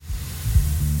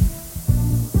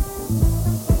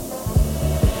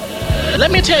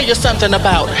Let me tell you something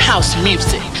about house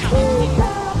music.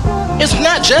 It's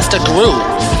not just a groove.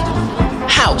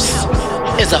 House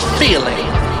is a feeling.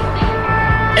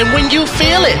 And when you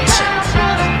feel it,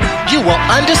 you will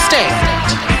understand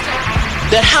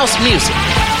that house music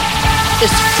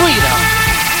is freedom.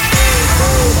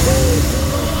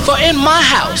 For in my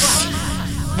house,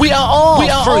 we are all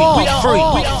free.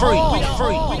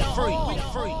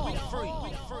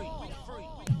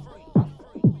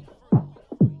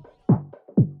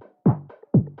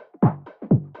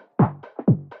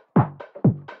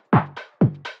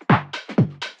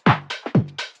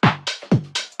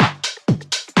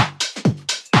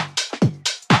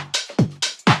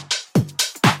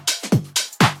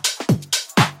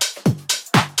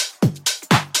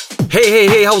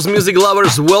 Hey, house music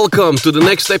lovers, welcome to the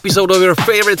next episode of your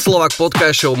favorite Slovak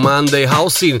podcast show, Monday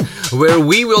Housin, where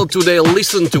we will today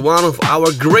listen to one of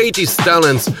our greatest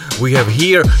talents we have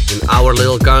here in our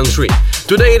little country.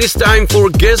 Today it is time for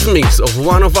Guestmix of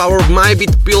one of our My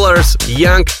Beat pillars,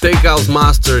 young tech house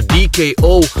master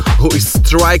D.K.O, who is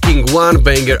striking one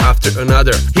banger after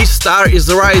another. His star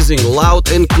is rising loud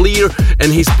and clear,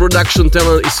 and his production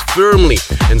talent is firmly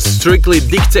and strictly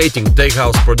dictating tech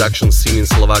house production scene in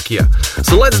Slovakia.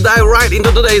 So let's dive right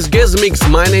into today's Guestmix.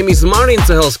 My name is Martin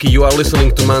Cehelsky, you are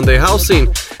listening to Monday Housin,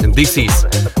 and this is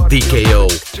D.K.O.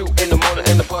 2 in the morning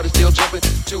and the party still jumping.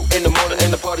 2 in the morning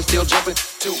and the party still jumping.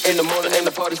 2 in the morning and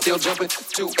the party still jumping.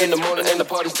 2 in the morning and the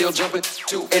party still jumping.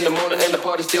 2 in the morning and the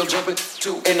party still jumping.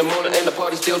 2 in the morning and the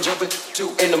party still jumping. 2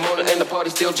 in the morning and the party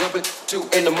still jumping. 2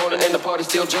 in the morning and the party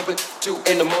still jumping. 2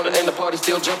 in the morning and the party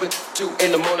still jumping. 2 in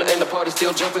the morning and the party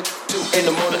still jumping. 2 in the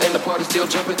morning and the party still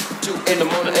jumping. 2 in the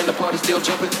morning and the party still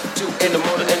jumping. 2 in the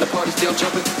morning and the party still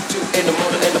jumping. 2 in the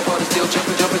morning and the party still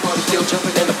jumping. Jumping, party still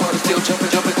jumping, and the party still jumping.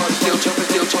 Jumping, party still jumping,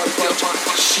 still jumping.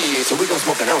 Shit, so we gon'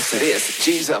 smoke an ounce of this.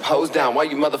 G's up, hoes down, why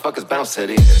you motherfuckers bounce to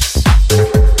this?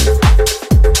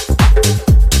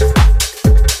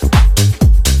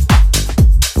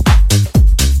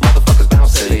 Motherfuckers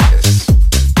bounce to this.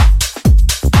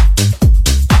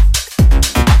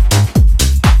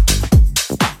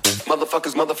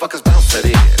 Motherfuckers bounce to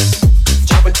this.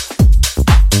 Jumpin',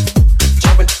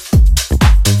 jumpin', jumpin',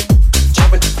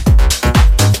 jumpin',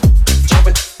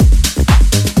 jumpin',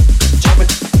 jumpin',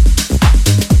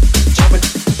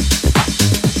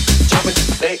 jumpin'.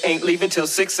 They ain't leaving till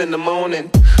 6 in the morning.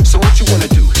 So what you wanna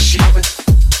do? Jumpin',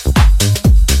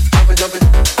 jumpin', jumpin',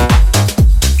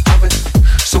 jumpin'.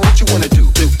 So what you wanna do?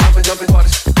 Jumpin', jumpin',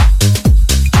 jumpin',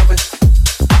 jumpin',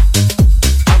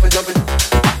 jumpin', jumpin'.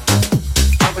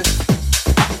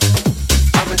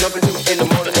 Jumping in the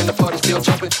morning and the party still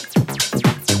jumping.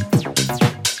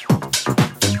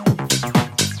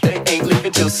 They ain't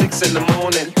leaving till 6 in the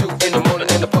morning. 2 in the morning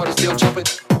and the party still jumping.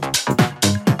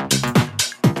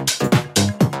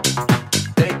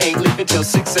 They ain't leaving till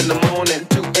 6 in the morning.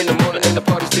 2 in the morning and the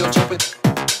party still jumping.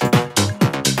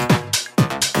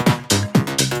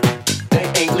 They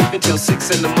ain't leaving till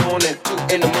 6 in the morning. 2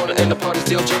 in the morning and the party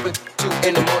still jumping. 2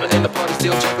 in the morning and the party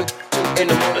still jumping. 2 in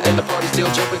the morning and the party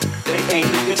still jumping. They ain't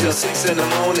leaving till 6 in the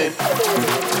morning.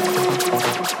 In the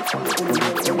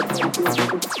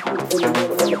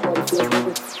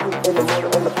morning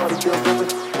and the party still jumping.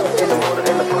 In the morning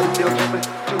and the party still jumping.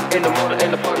 In the morning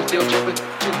and the party still jumping.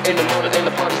 In the morning and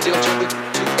the party still jumping.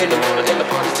 In the morning and the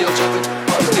party still jumping.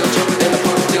 Party still jumping and the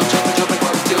party still jumping. Jumping,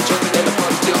 party still jumping and the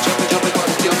party still jumping. Jumping, party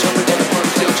still jumping and the party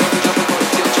still jumping. Jumping, party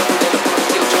still jumping and the party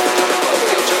still jumping. Jumping, party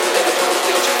still jumping and the party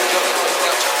still jumping.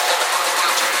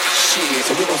 Shit,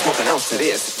 so we gon' smoke an ounce to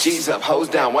this. G's up, hoes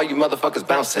down, why you motherfuckers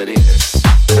bounce to this?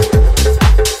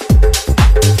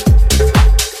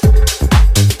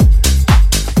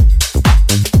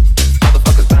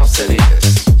 Motherfuckers bounce to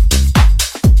this.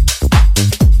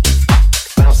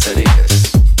 Bounce to this.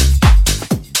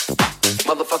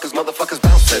 Motherfuckers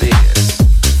bounce to this.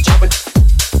 Jumpin',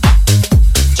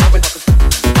 jumpin',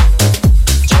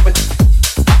 jumpin', jumpin',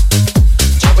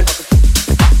 jumpin',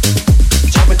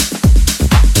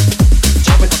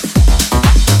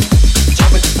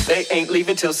 jumpin'. They ain't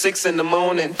leaving till 6 in the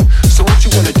morning. So what you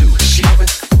wanna do? Jumpin',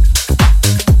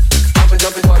 jumpin',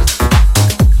 jumpin',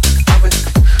 jumpin'.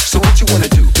 So what you wanna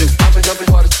do? Jumpin', jumpin',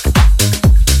 jumpin',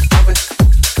 jumpin',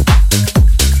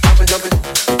 jumpin', jumpin'.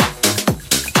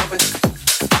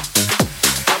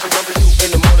 In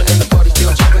the morning and the party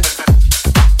still jumping.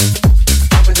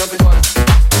 Jumping, jumping, jumping,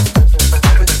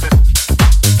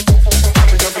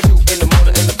 jumping. In the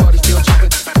morning and the party still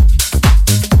jumping.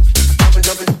 Jumping,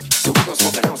 jumping. So we gon'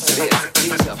 smoke an ounce of this.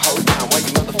 Knees up, hold down, why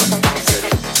you motherfuckers bounce to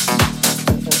this?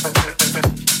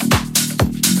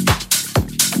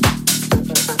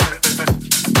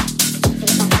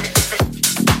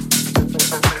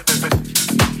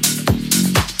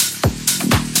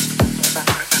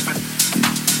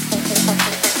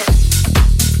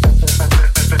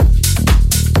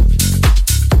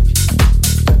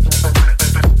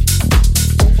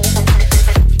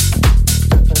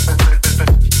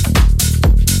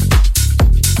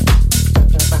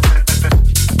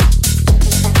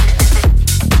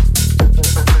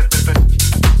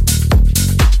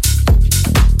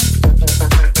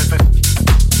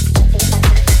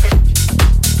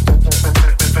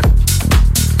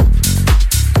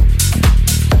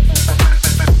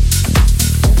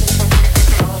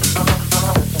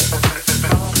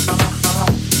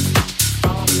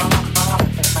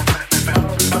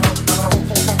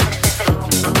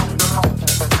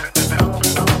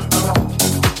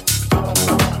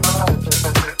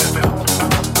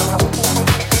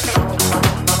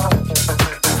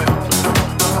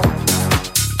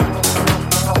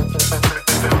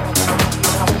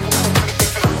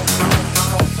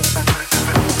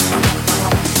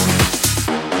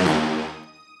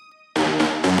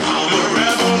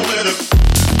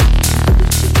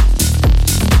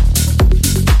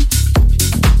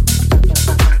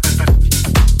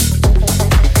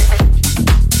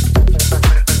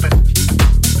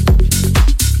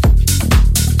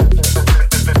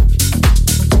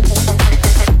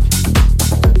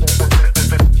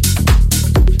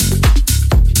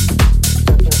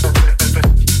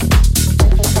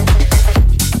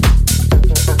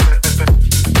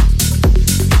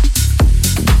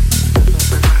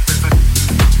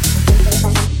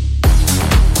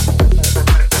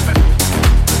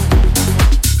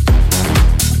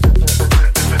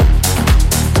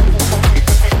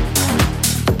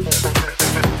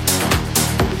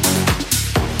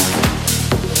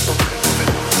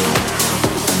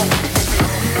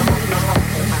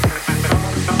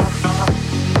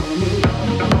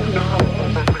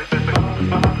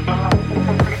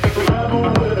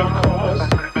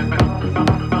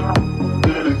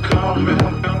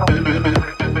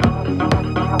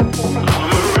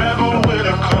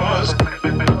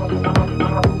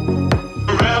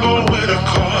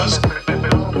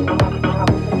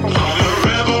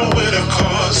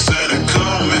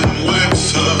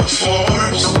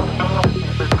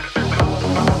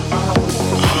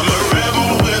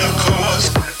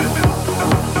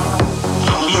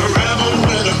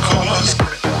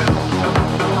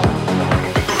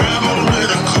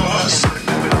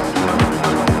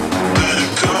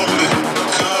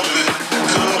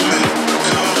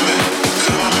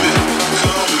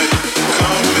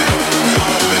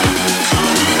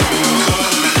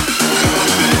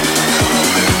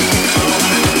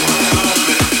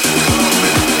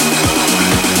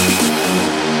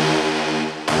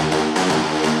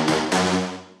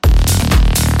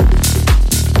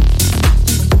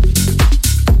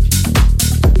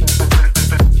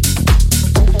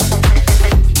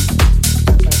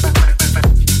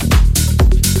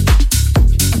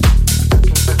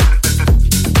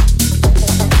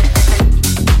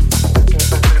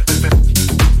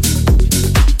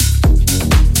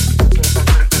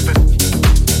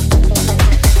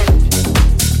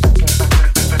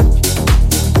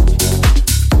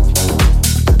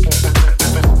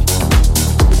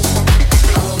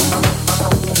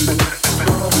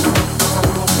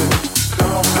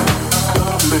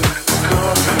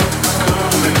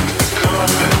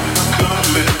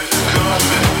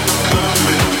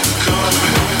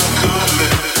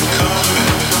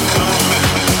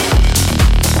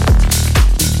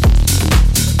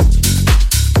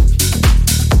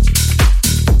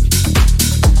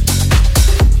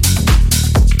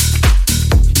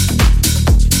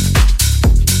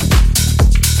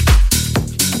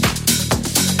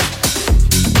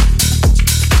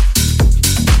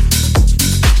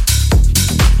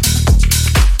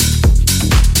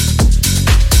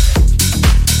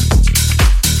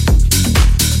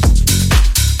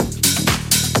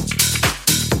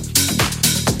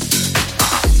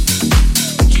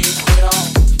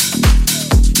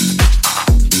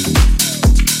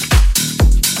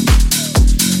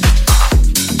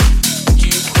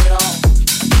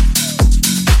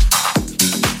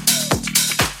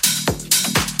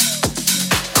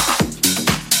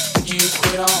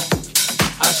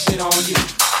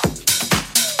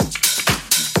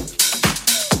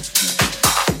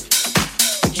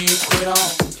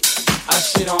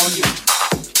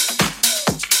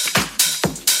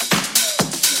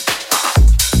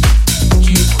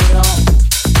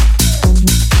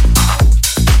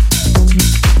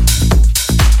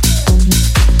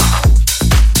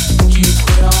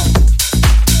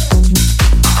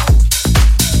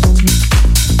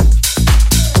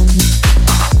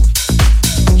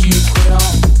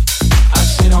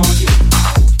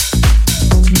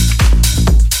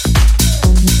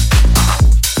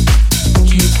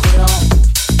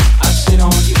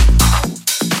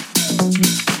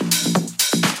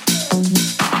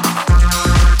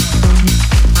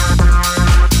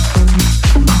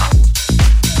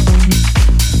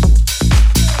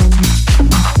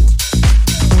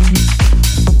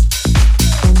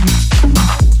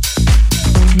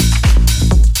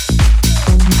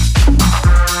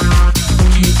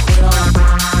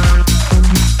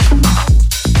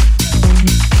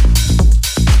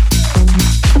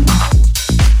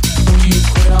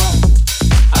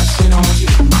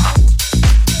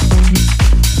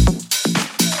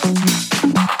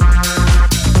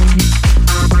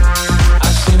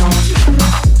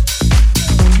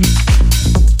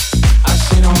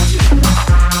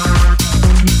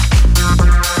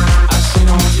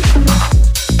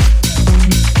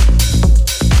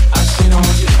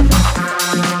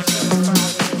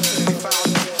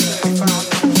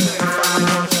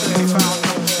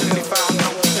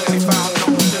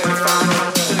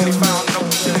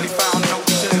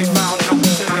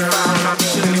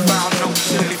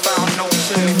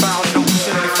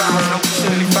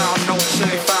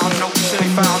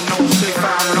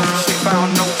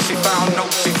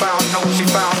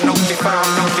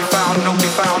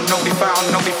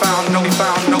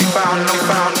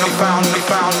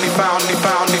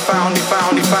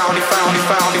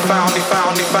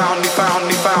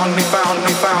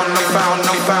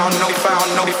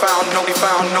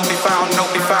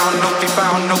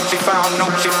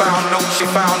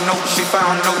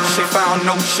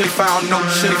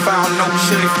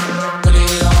 Put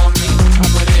it on me, I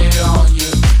put it on you.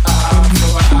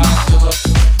 For my eyes to look.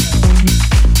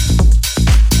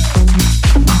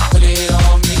 Put it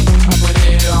on me, I put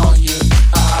it on you.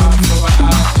 For my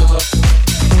eyes to look.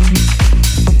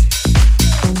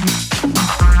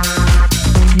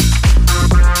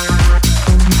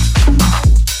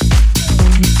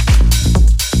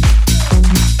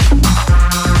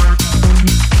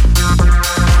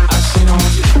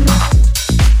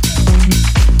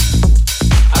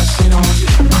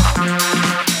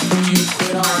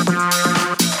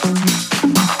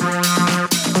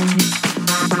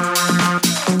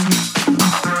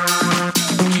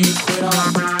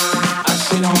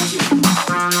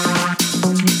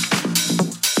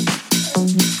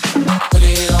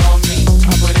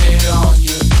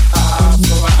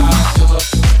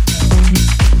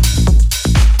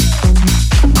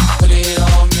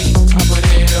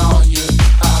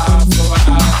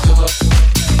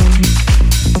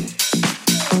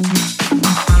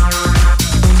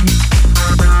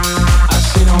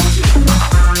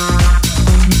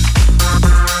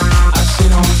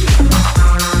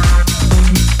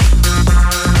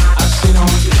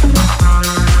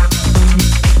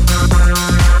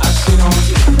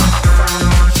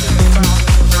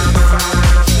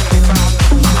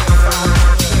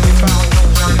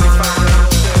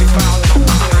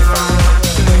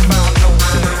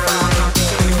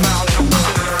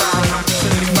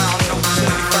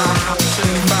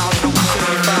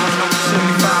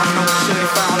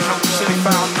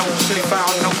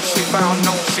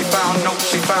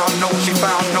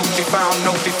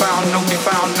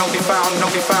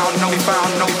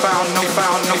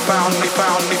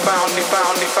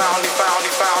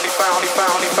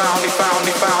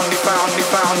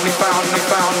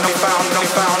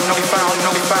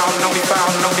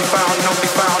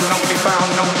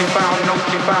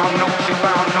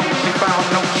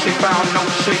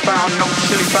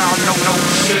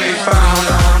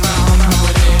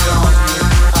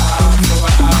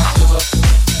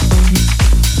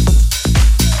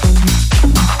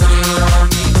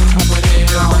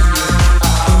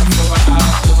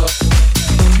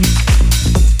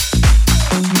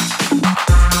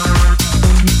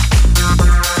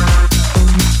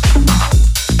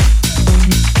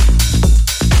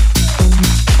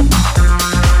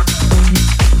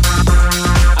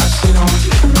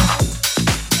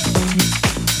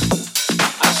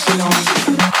 I sit on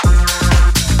you.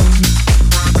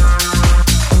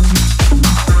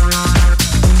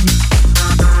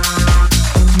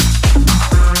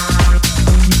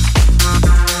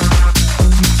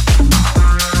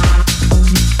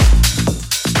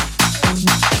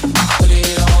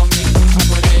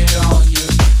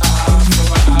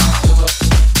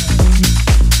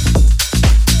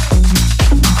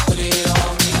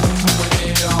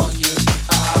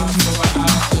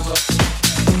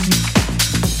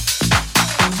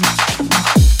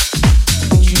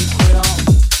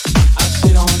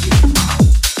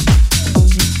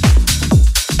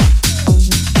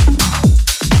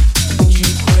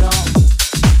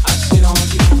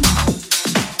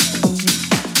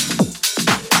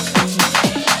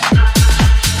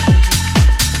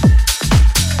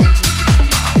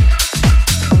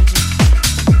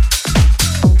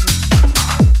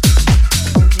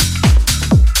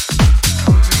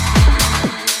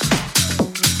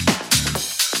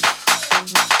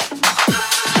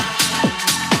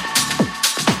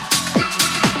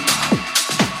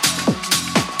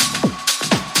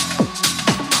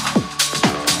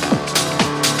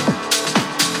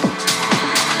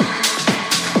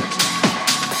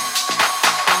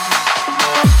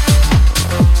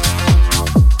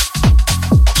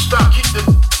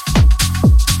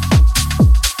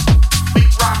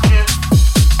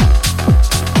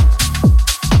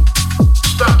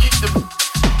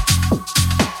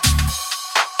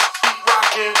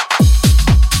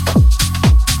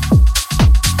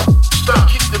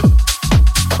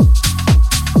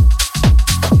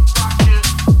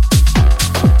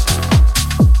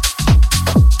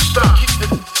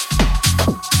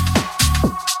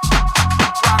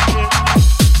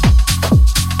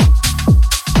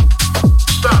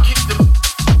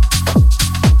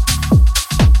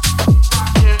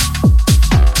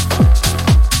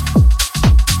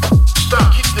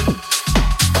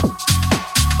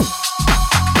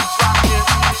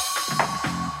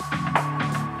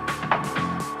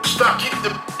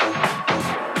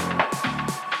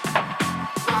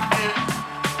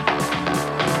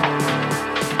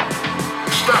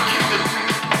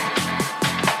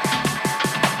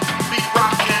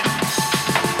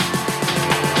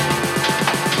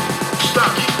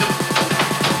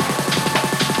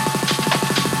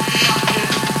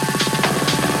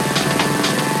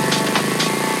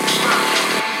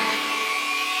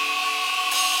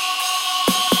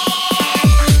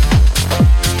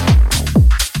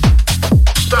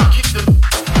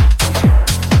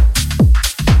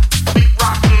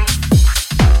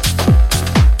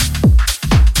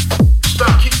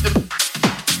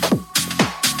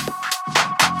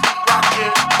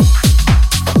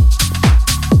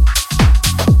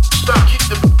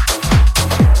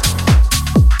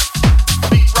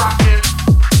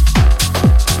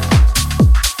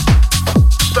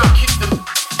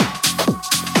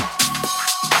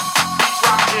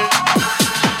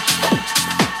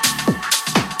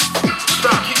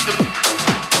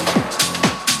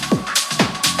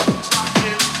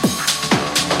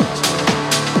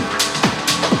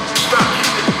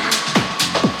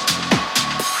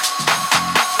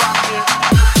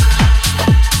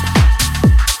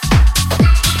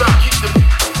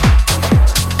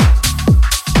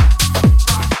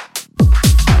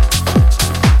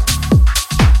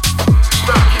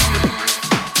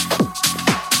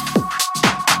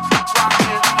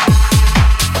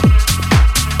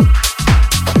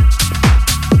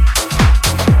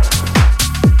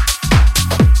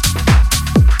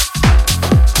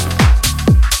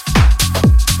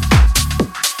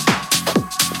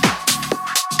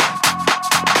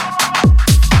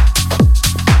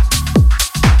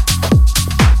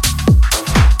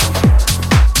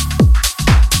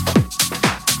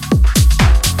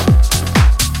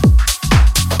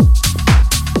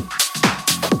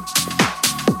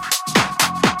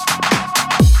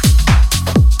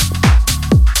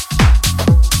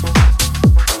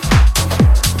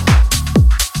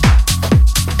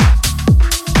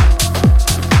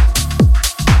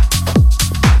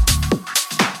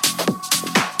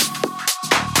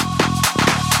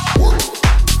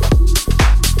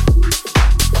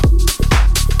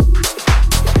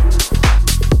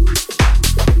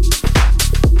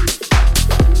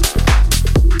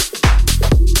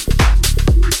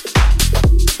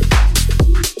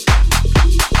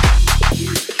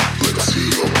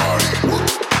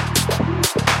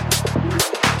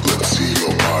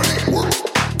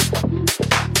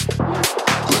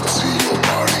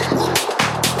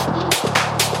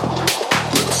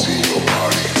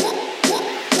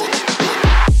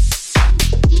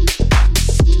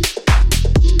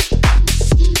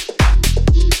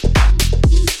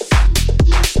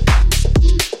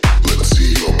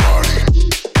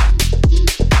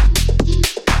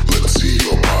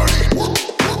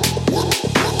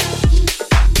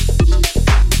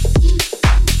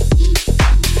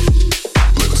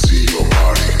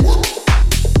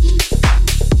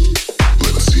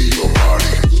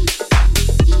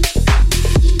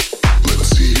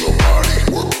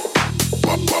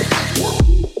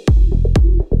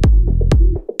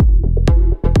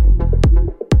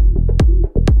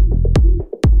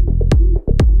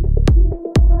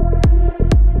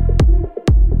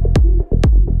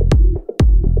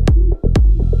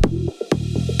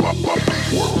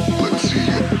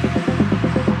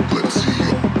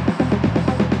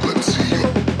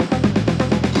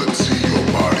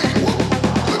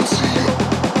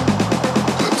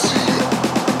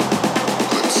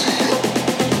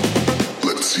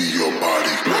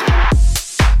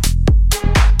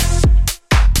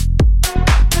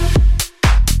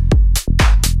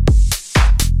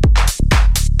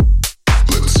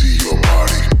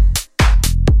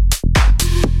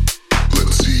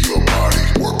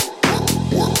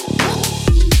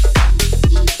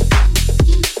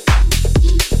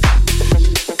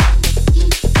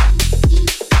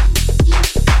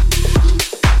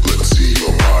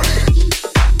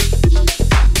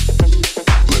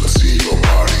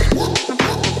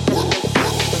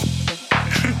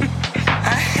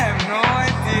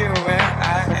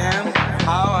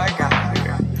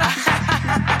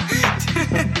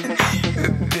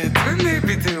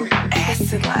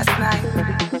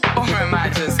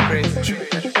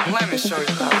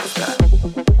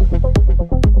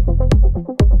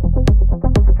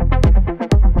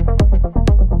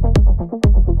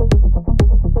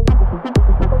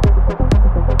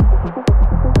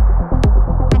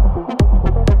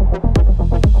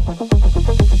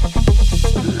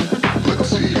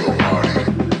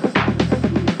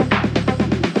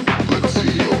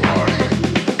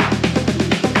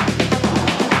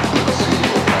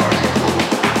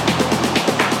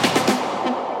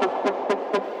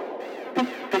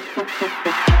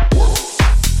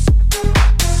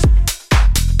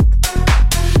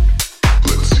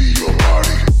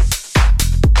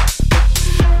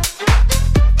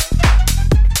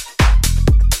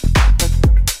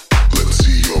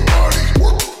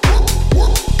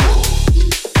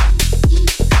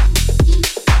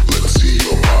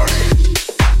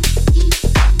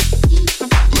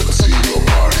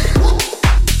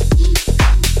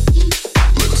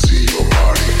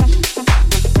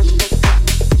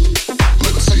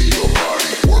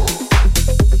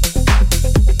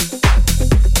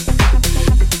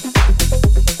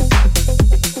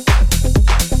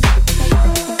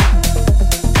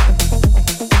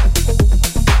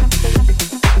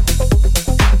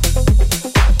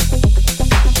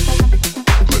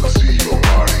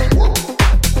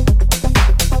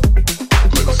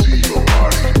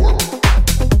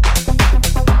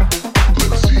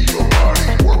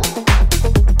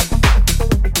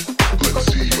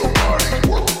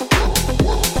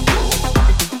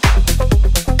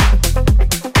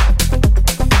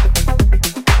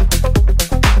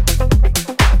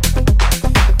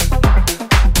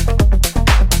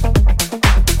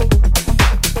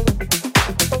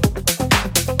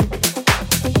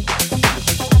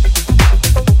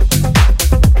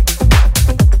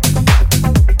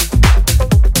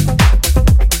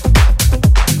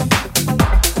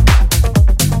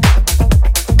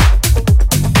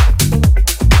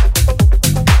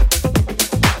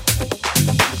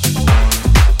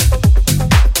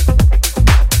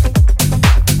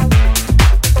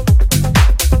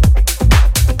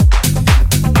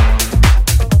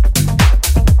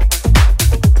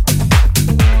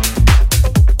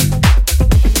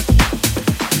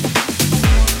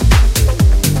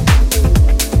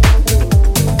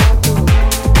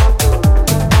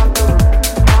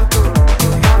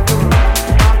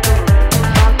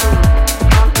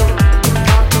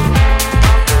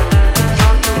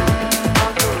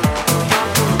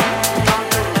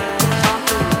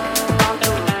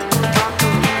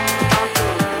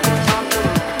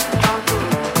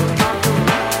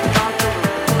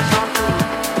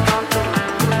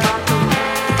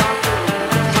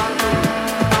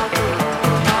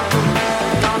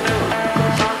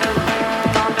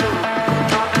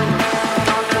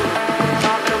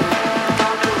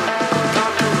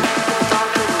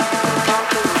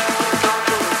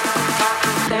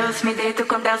 me deito,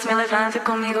 com Deus me levanta.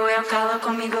 Comigo eu calo,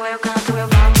 comigo eu canto, eu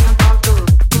bato no ponto.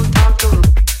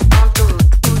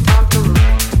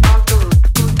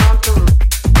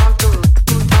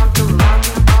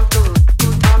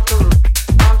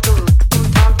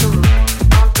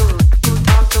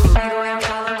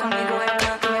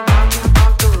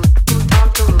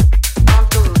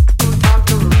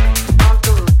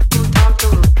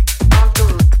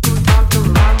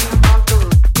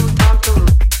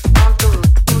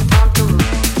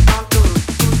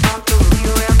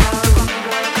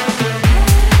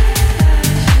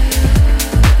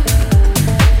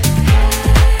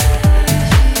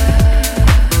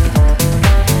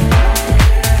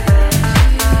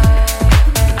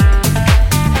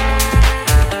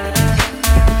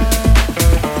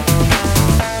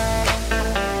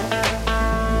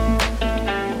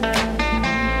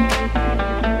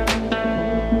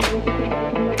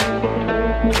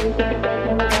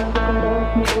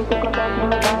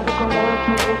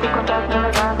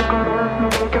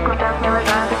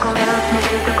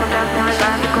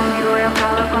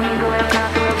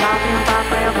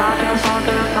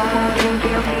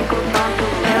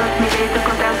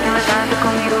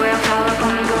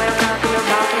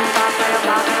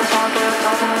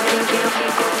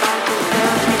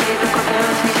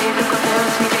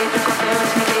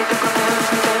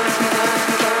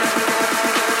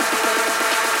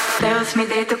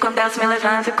 Me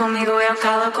levanto, comigo eu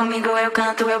calo, comigo eu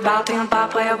canto, eu bato em um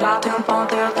papo, eu bato em um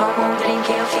ponto, eu tomo um drink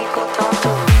e eu fico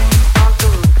tonto.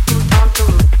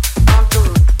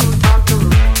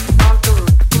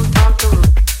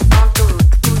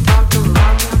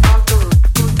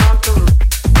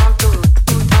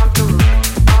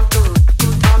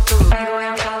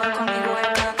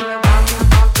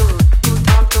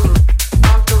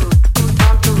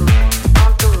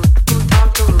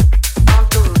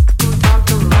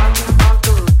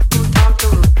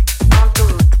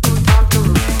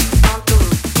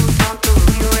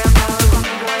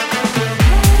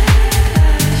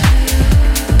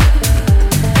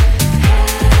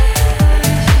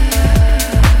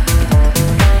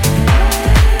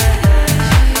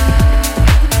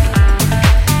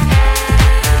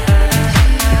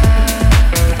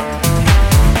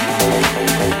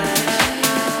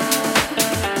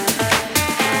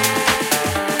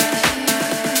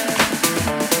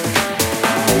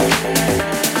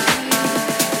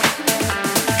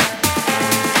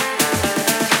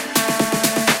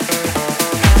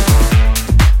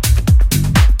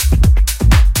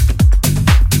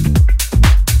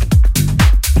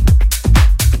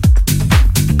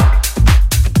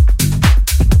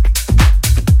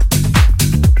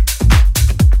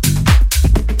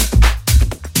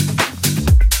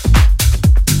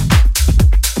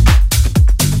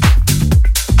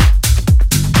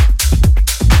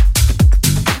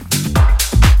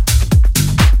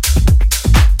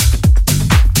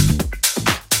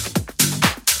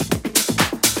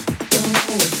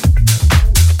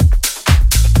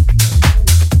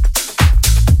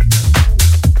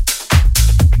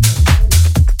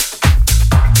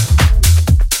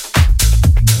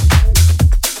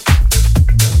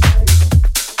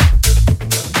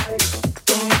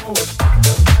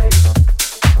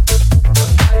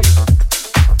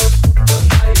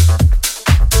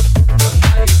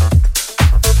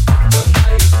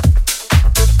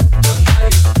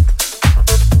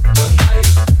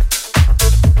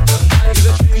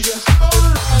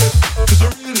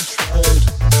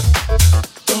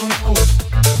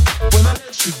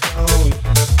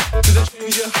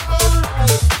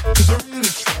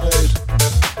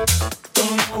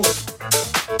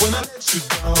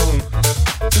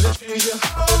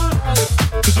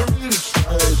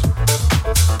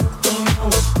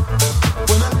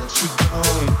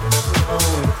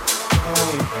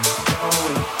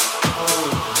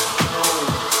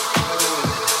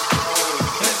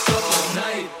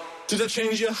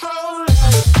 Change your whole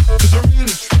life, 'cause I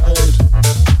really tried.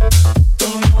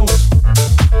 Don't know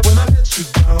when I let you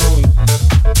down.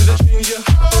 Did I change your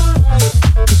whole life?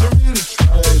 'Cause I really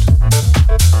tried.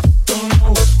 Don't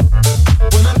know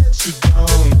when I let you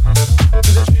down.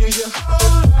 Did I change your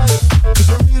whole life? 'Cause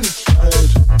I really tried.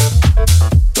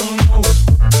 Don't know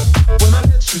when I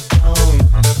let you down.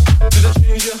 Did I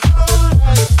change your whole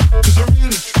life? 'Cause I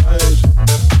really tried.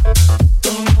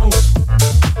 Don't know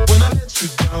when I let you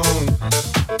down.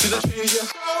 Did I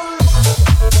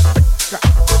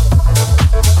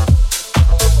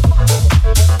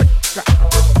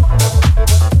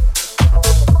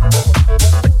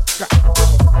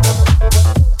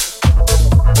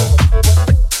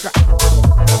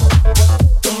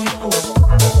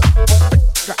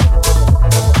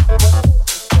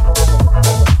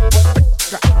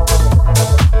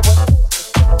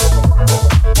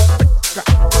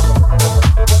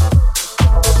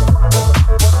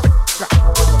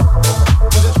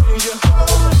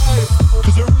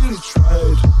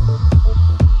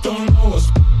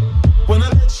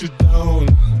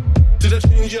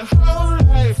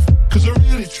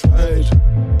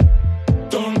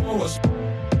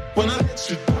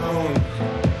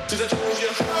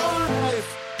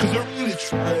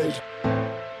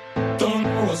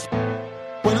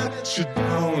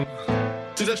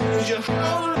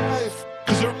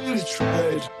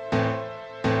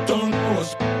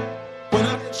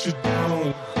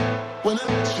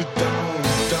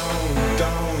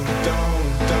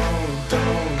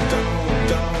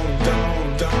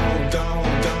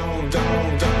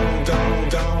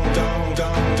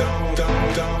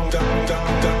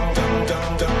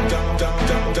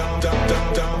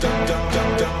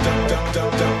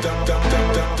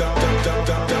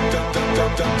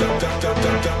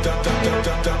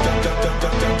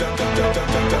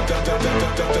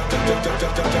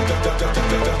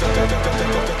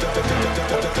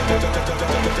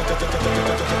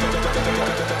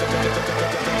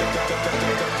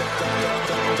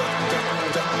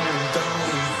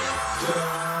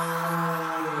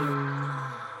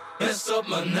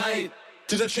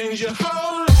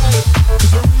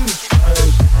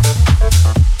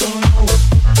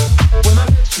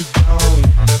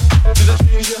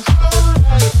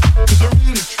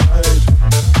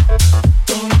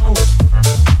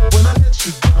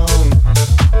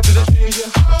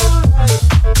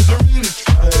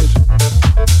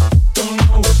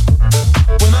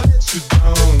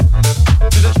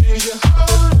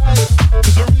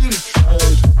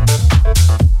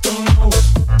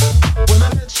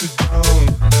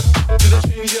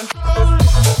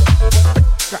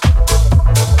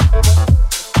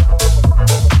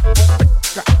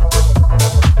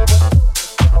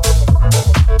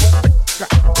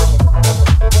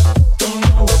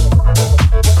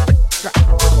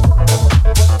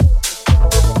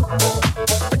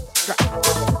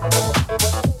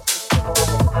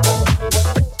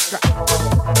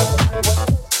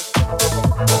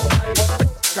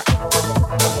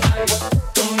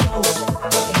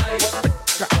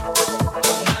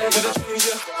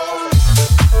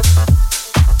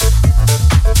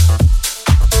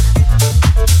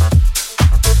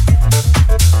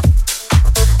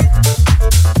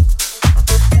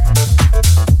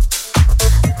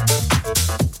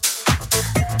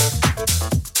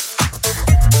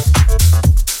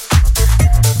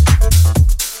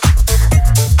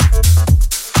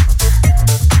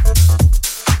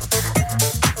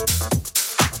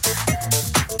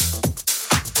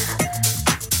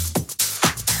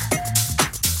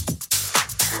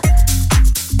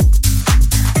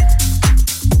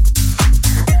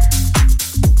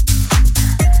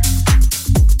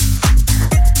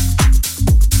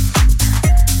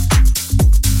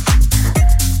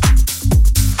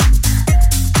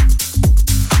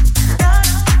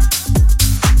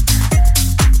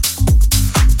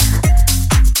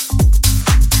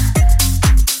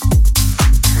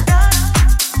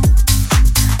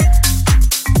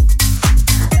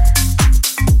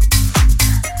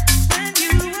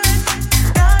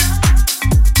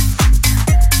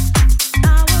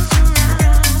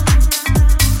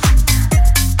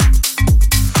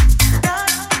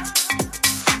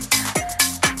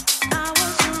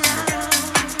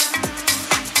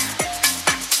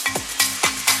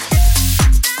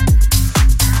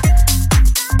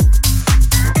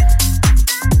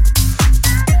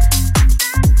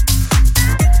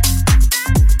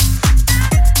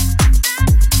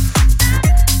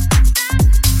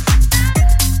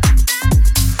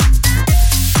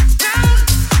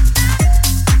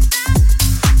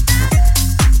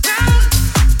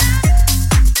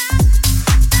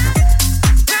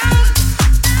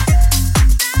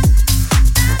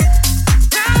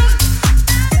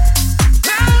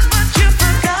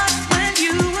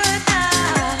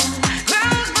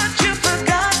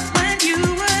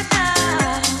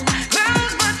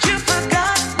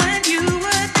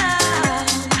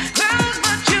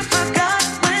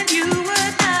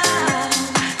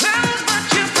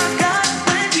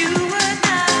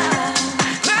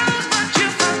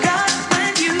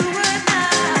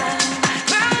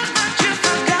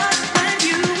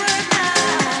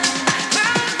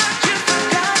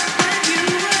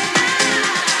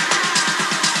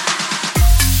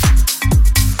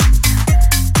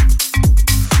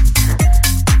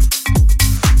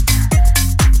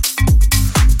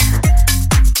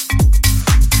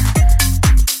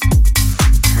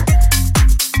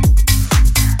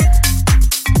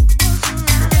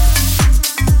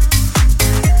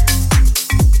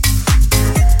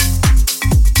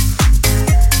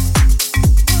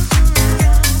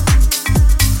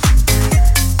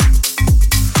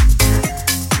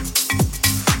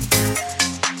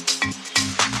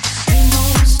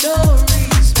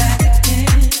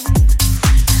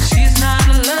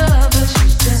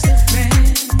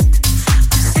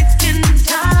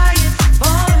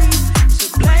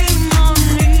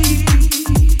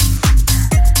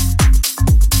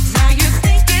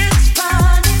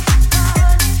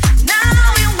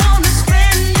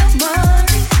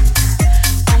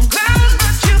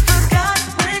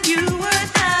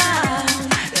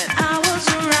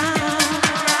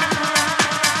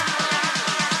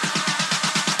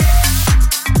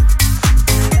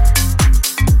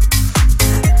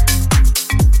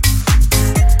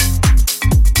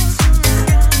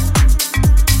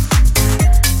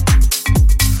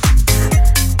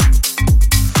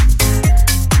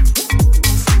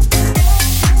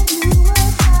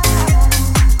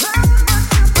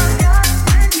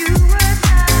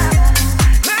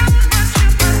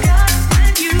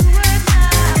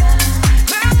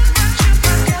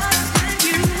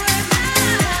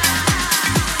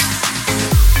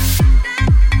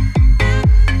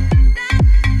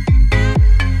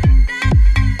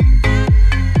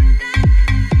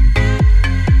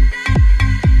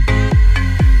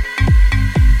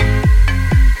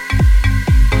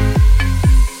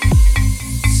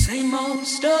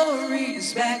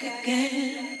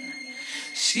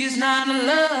not a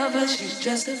lover, she's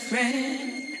just a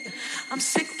friend. I'm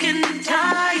sick and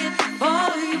tired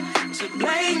for you to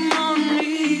blame on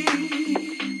me.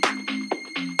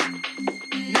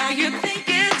 Now you think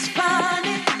it's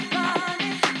funny.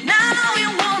 Now you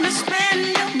wanna spend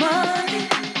your money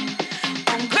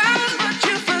on girls, but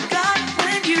you forgot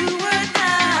when you were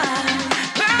down.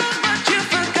 Girls, but you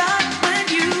forgot when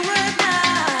you were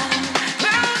down.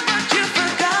 Girls, but you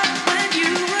forgot when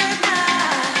you were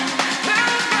down.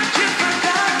 Girls, but you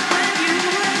forgot when you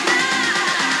were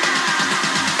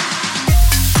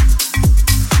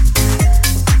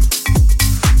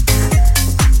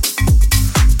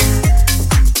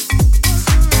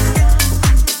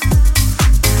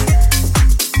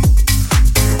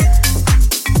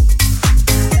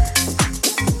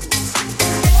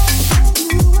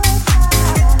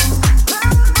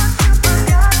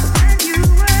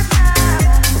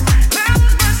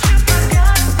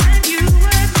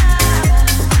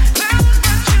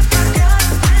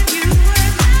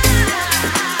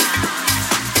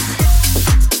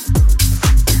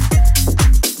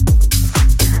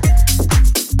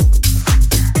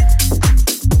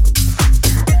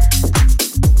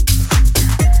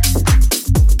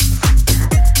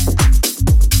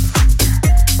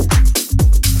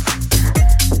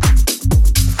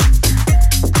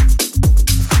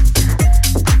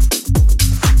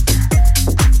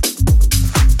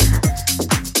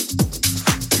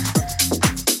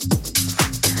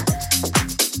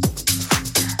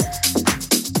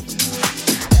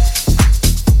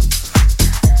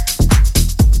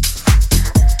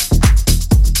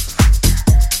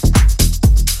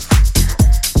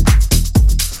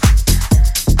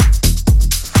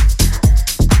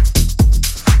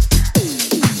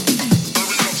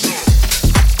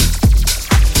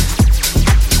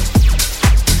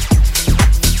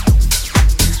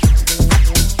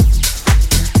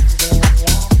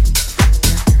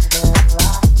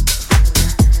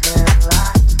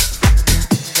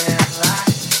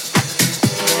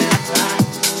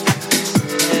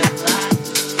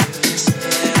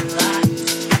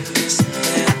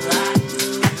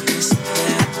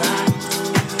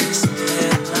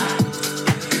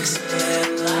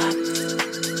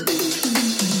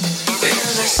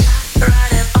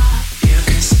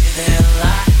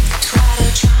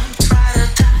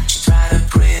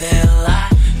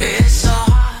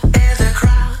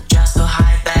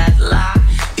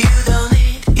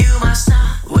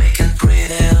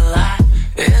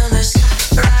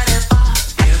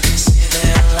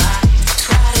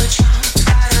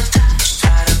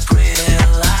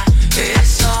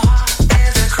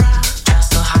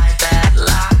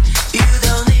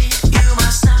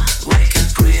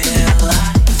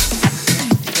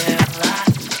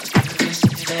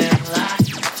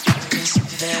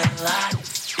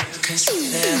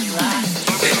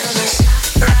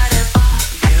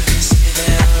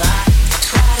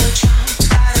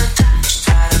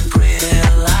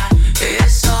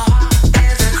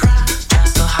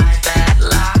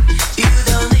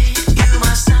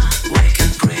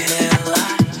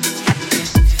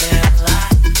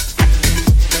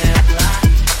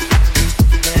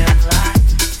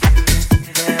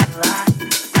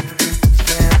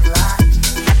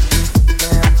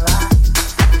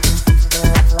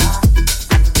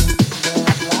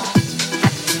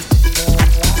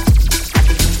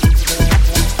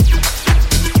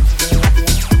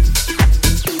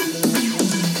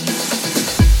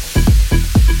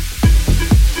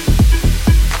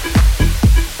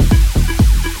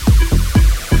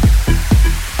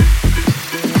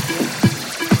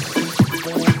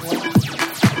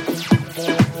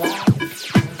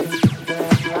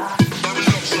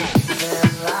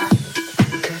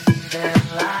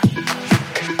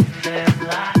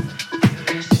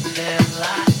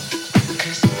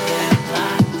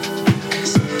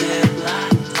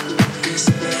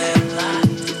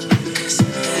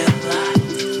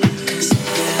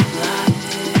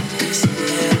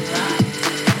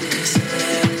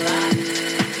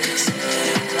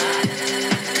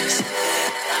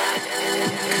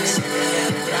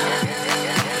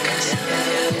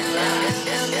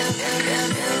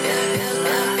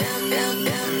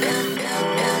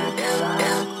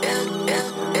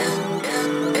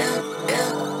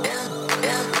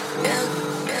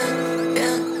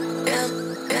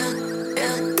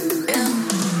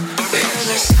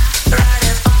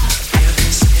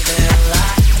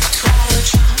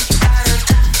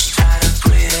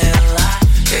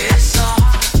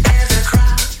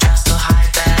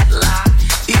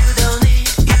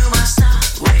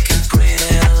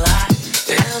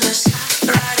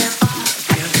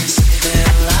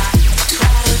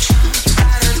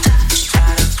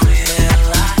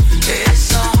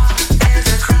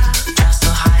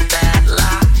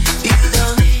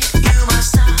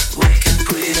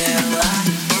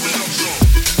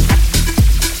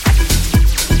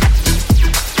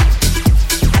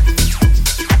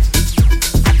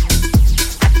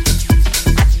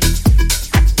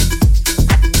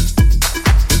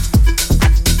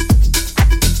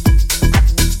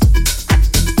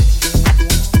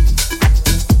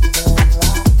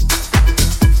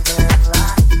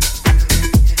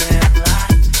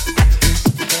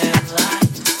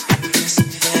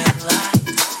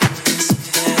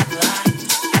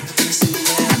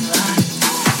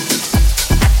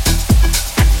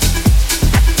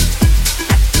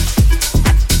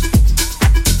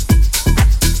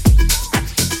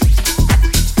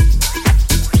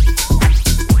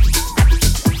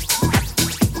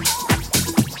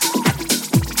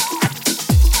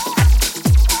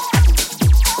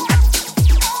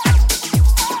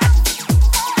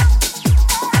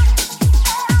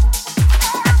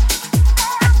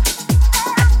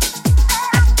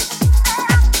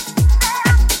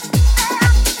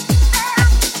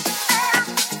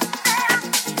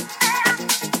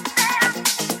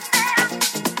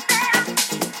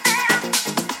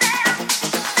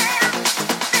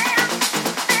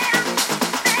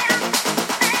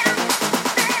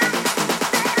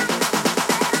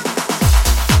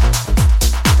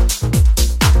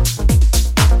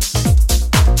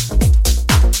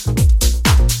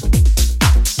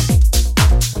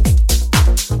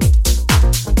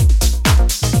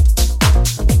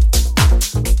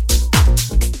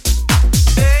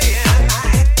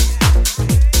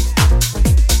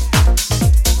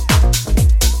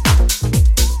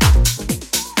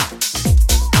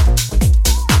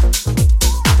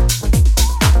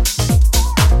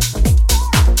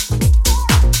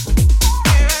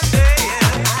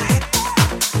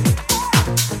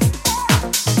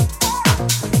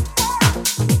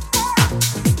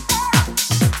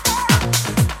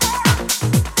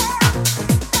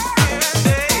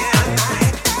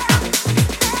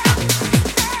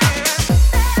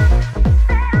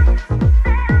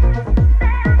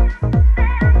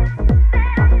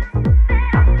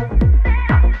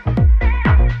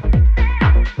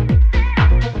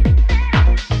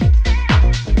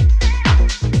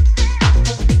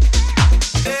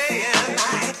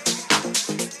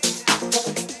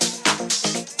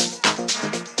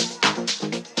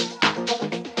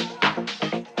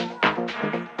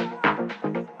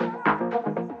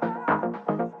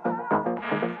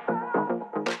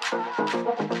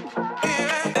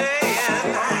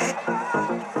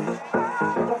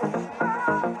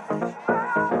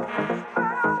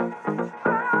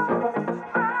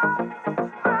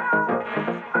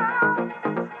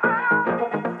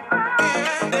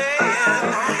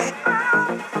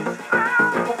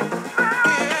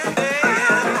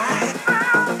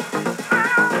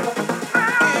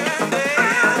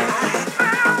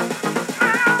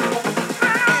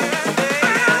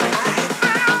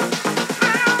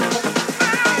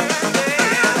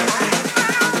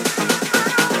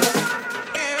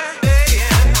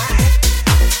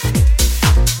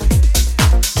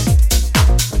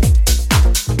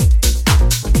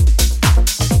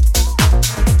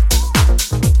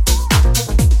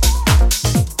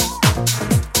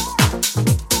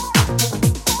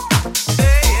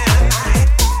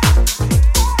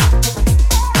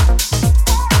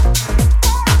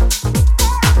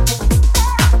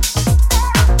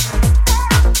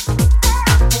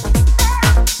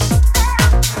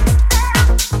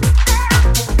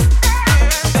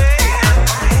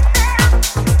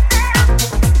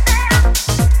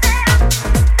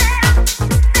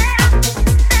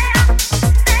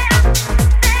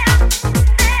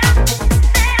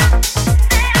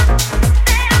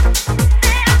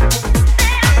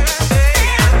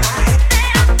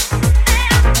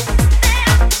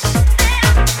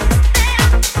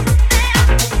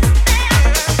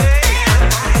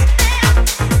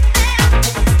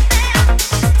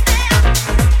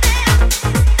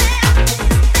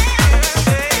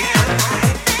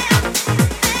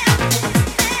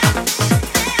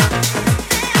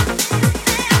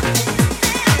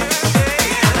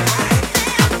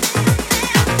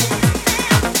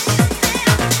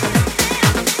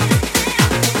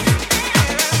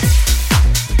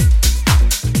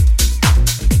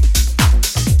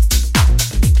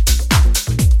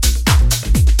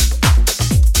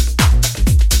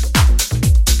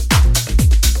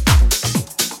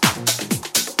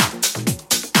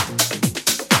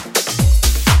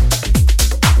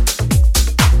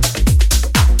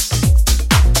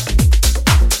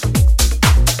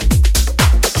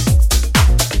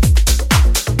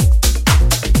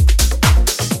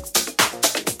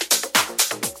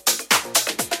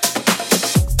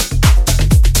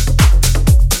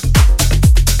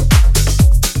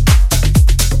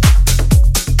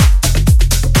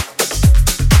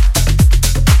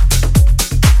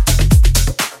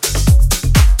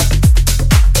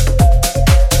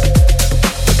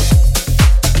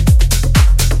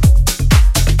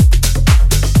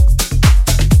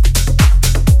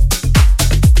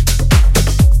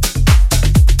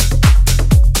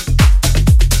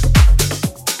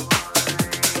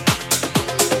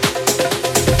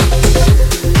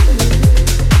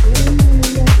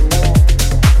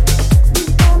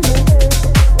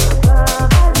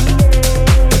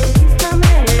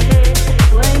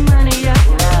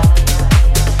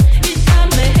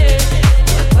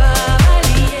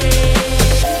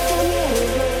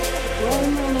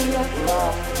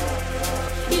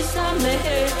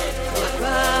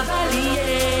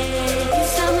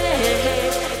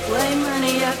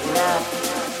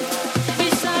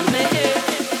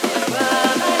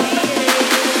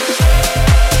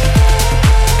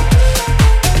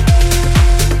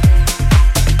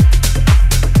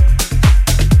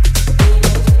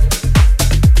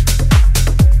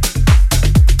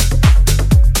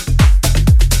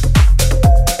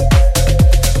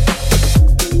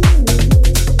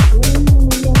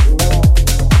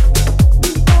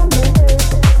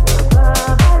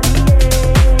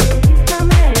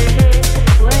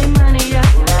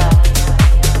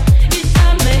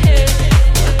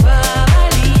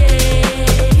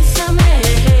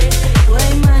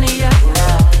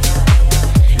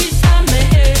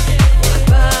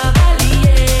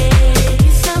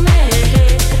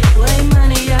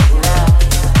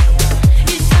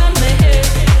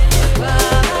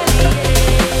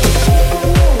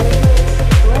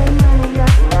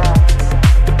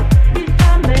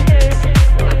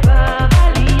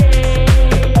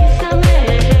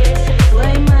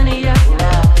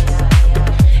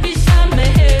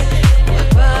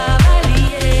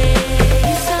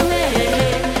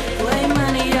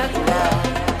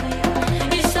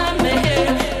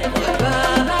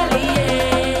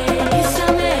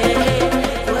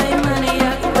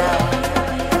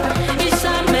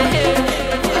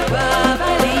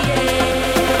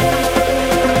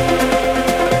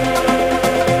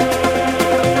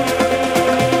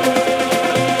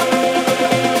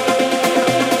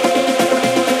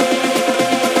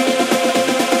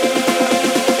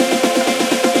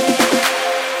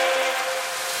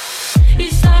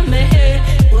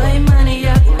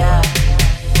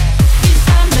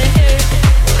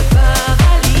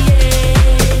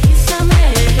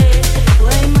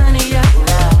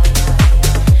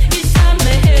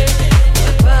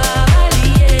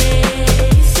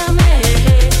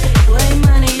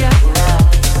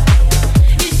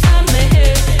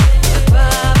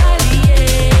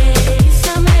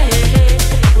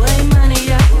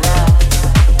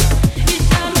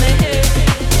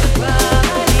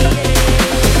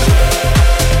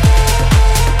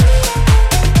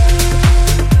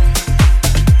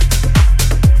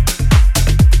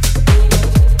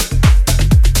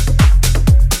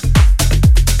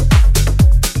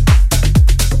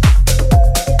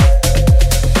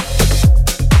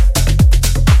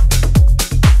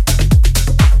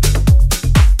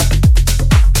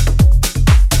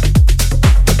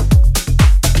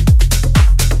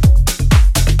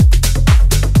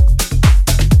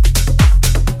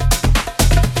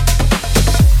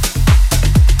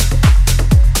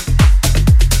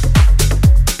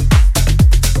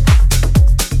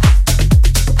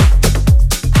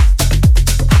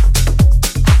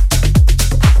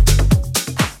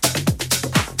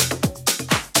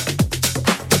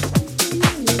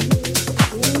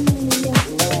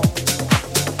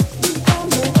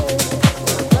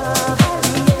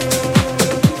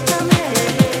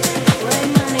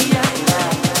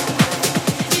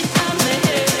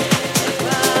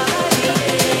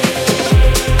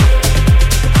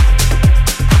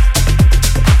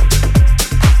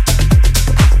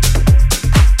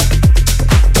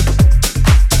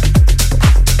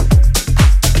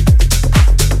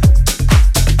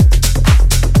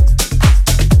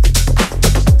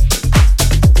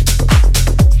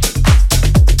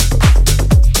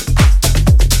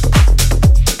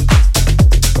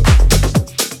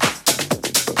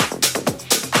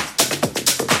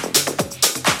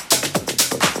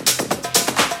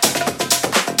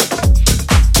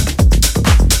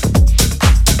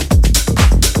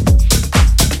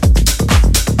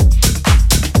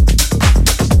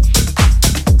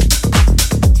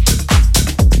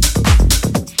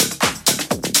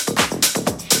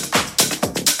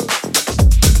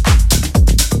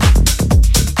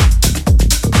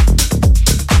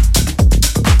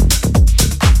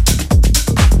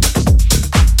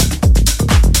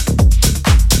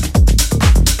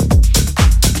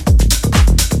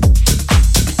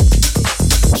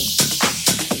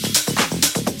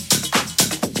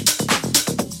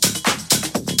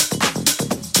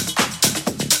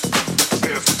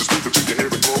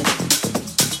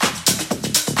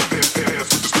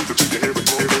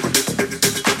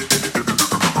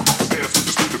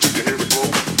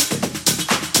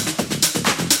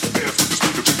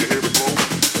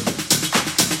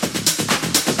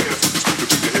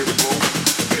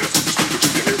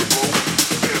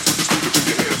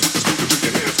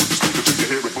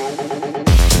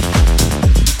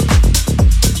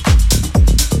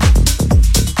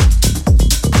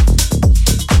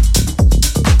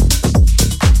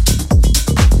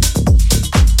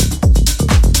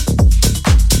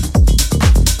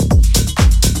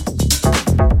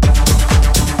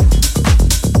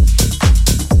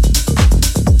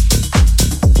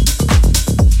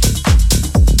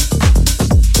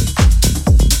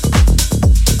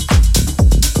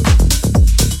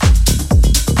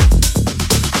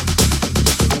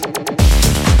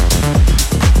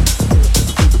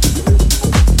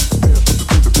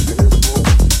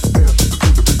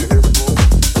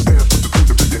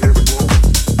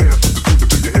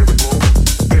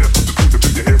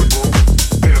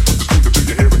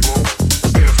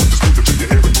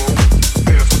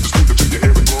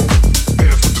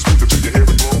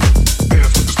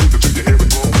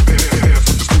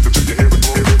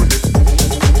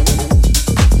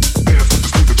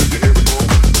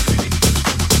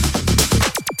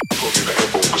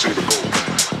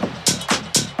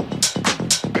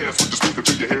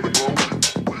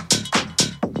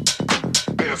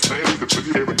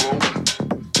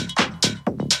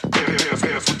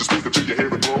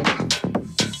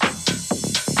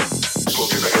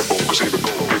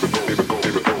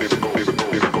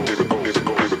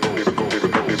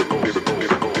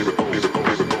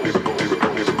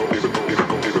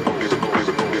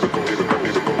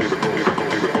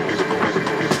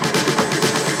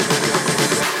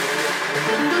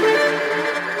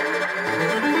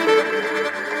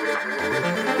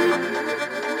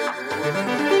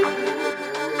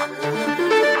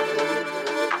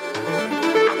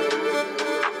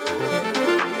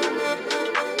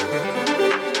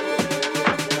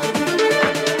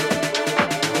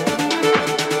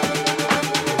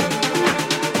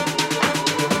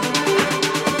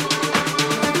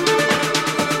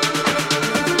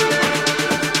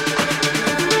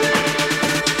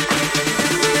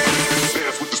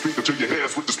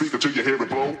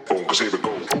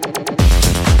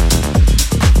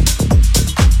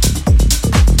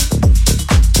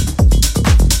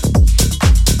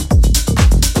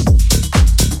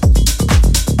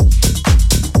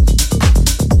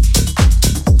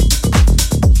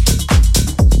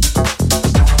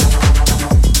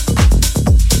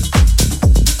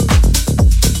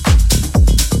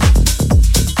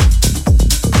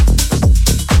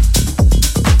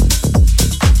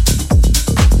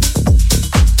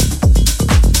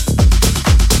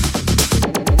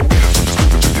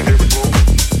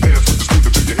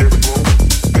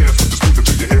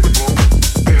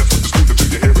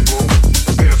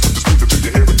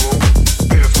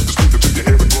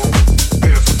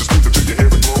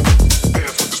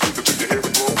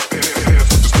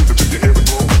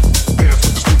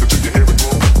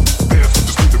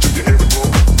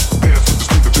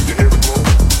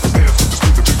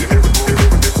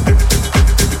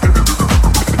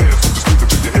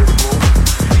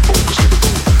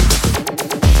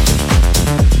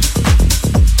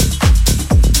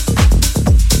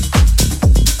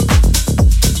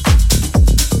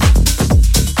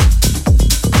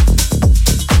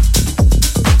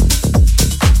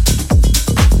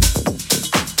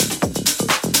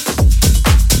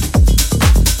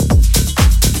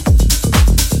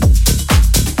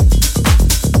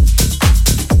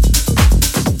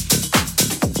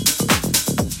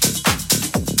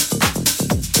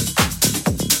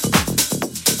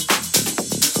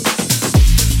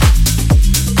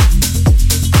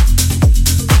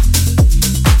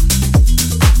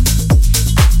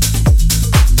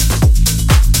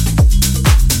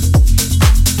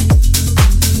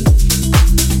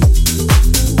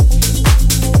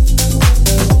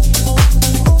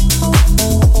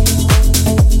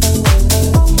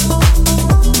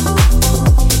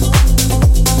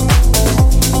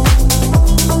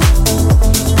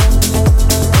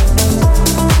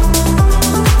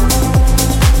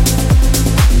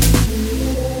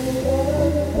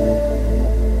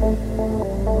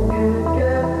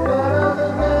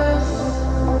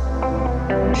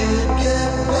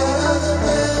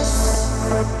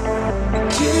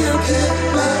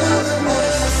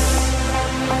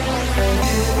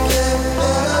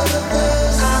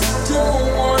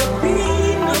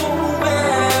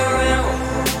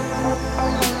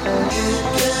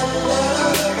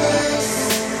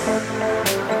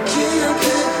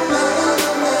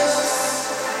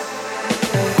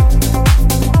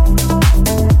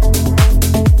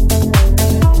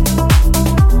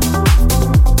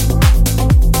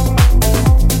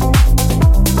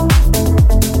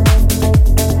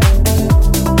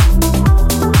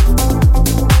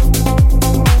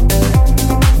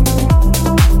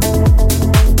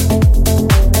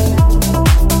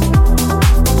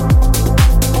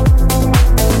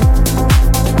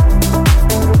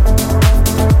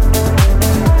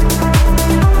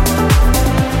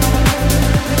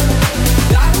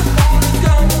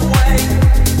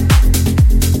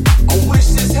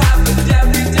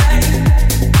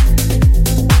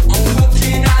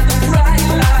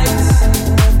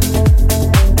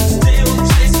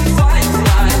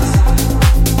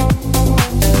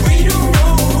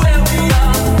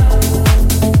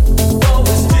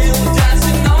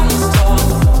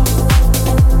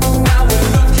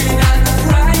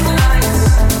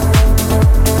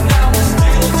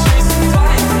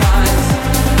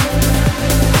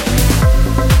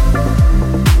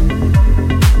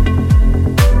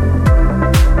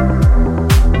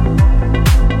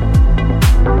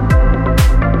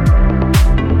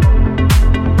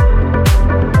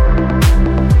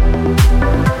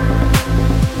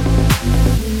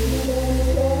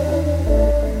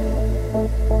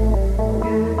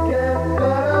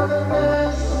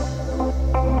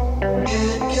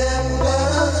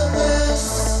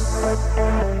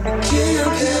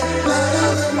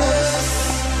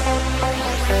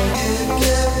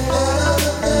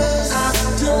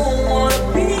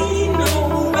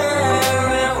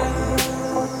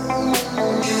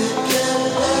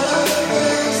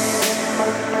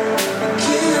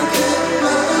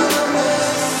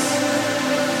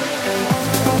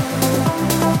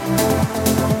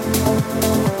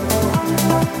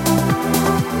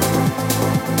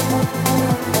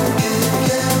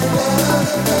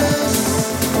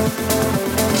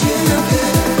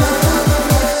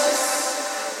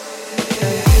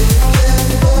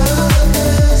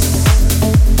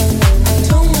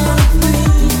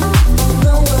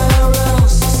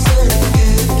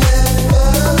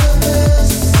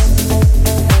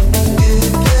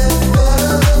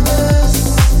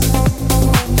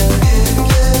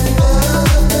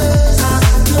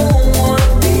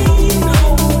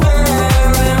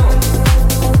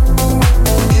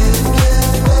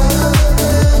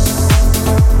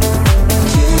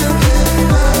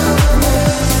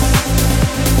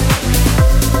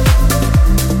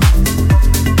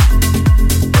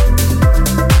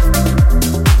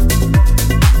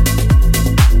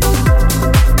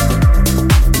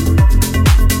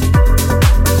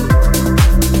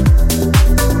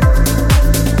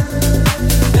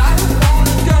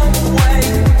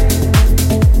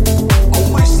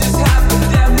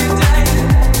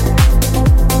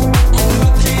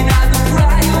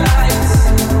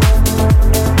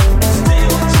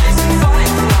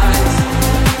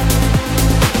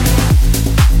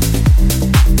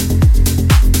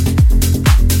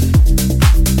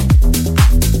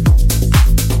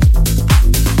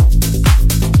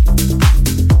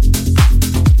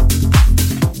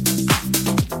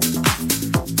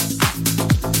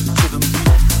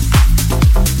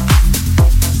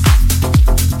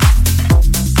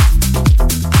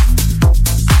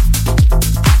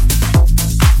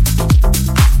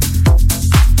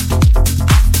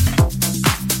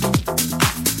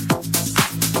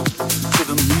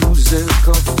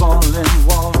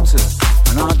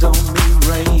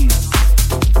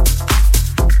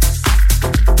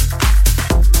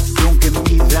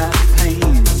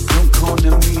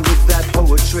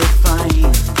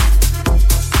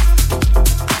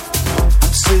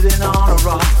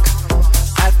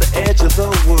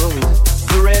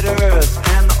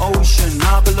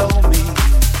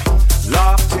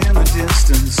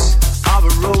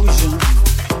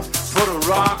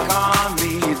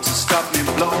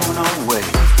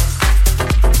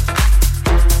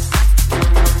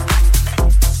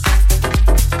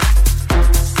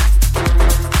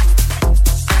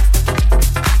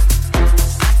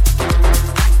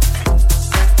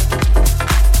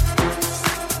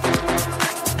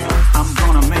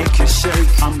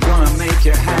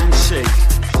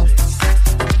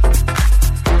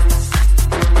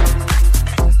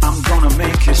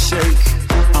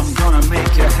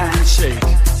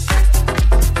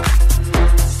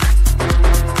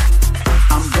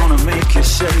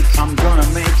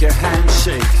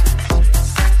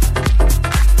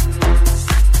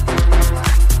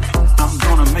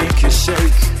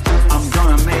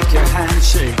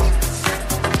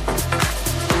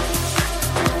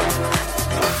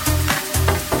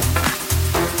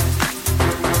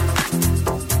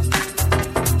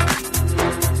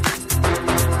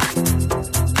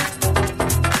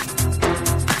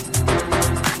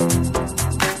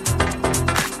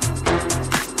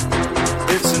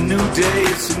day,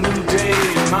 it's a new day.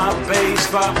 My bass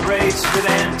vibrates with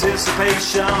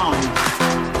anticipation.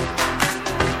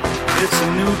 It's a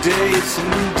new day, it's a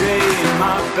new day.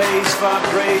 My bass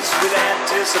vibrates with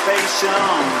anticipation.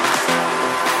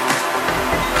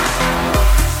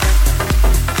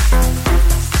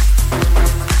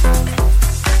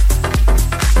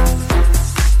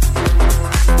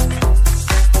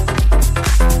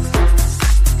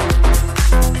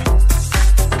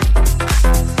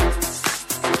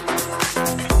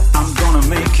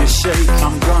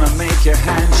 I'm gonna make your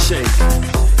hand shake.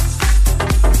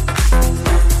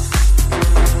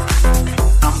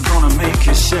 I'm gonna make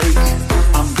you shake.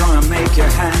 I'm gonna make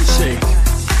your hand shake.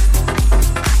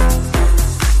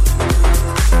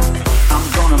 I'm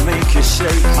gonna make you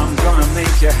shake. I'm gonna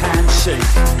make your hand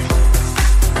shake.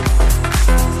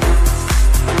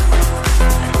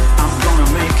 I'm gonna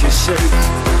make you shake.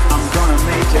 I'm gonna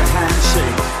make your hand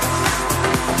shake.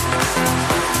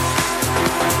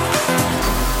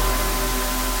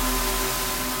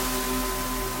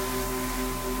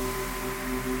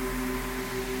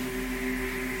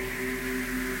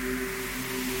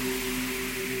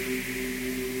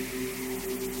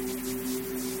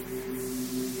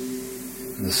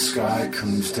 The sky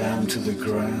comes down to the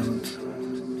ground,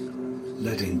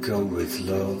 letting go with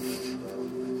love,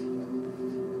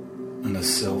 and a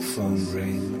cell phone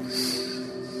rings,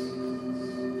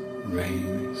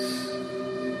 rings,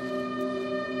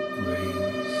 rings.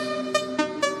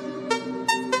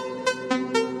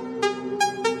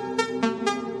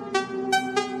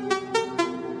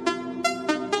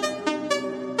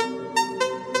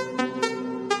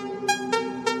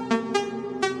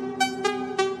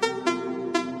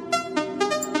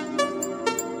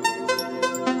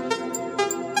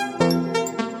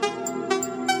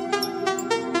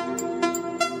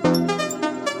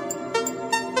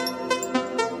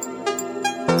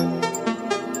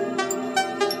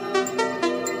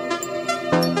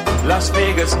 Las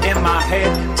Vegas in my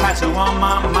head, tattoo on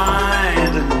my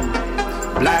mind.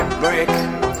 Black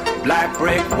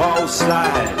brick wall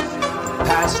slide.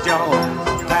 Past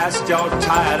your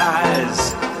tired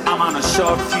eyes. I'm on a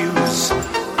short fuse.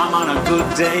 I'm on a good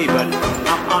day, but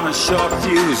I'm on a short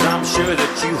fuse. I'm sure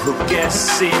that you have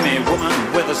guessed. See me, woman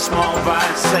with a small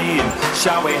vibe, saying,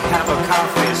 shall we have a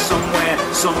coffee somewhere,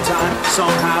 sometime,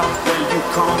 somehow? Will you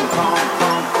come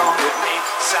with me?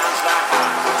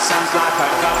 Sounds like I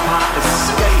got my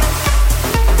escape.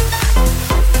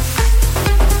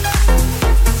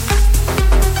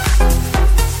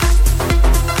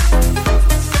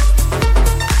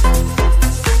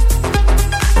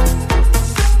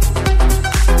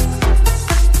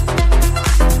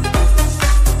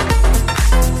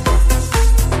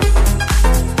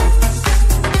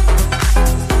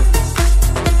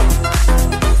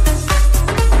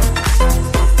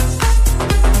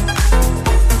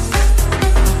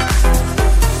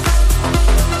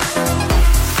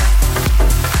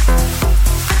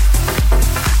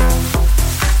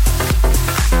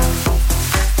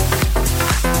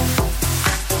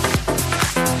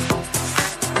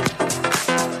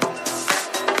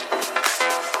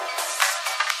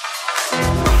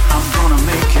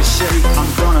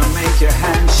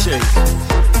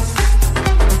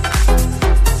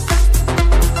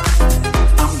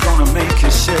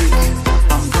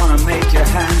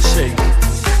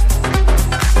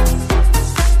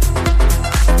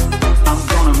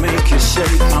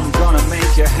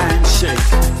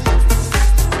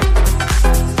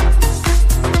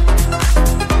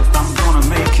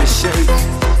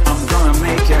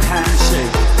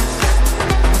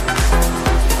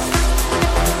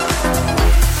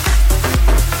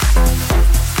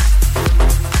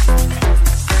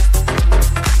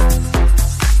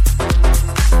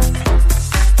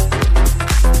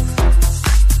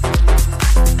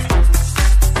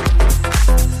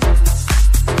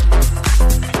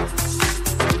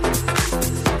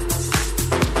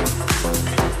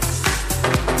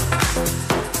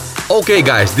 Okay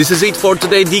guys, this is it for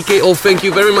today. D.K.O, thank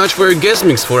you very much for your guest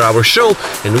mix for our show,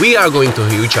 and we are going to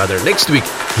hear each other next week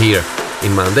here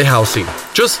in Monday Housin.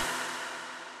 Tschüss!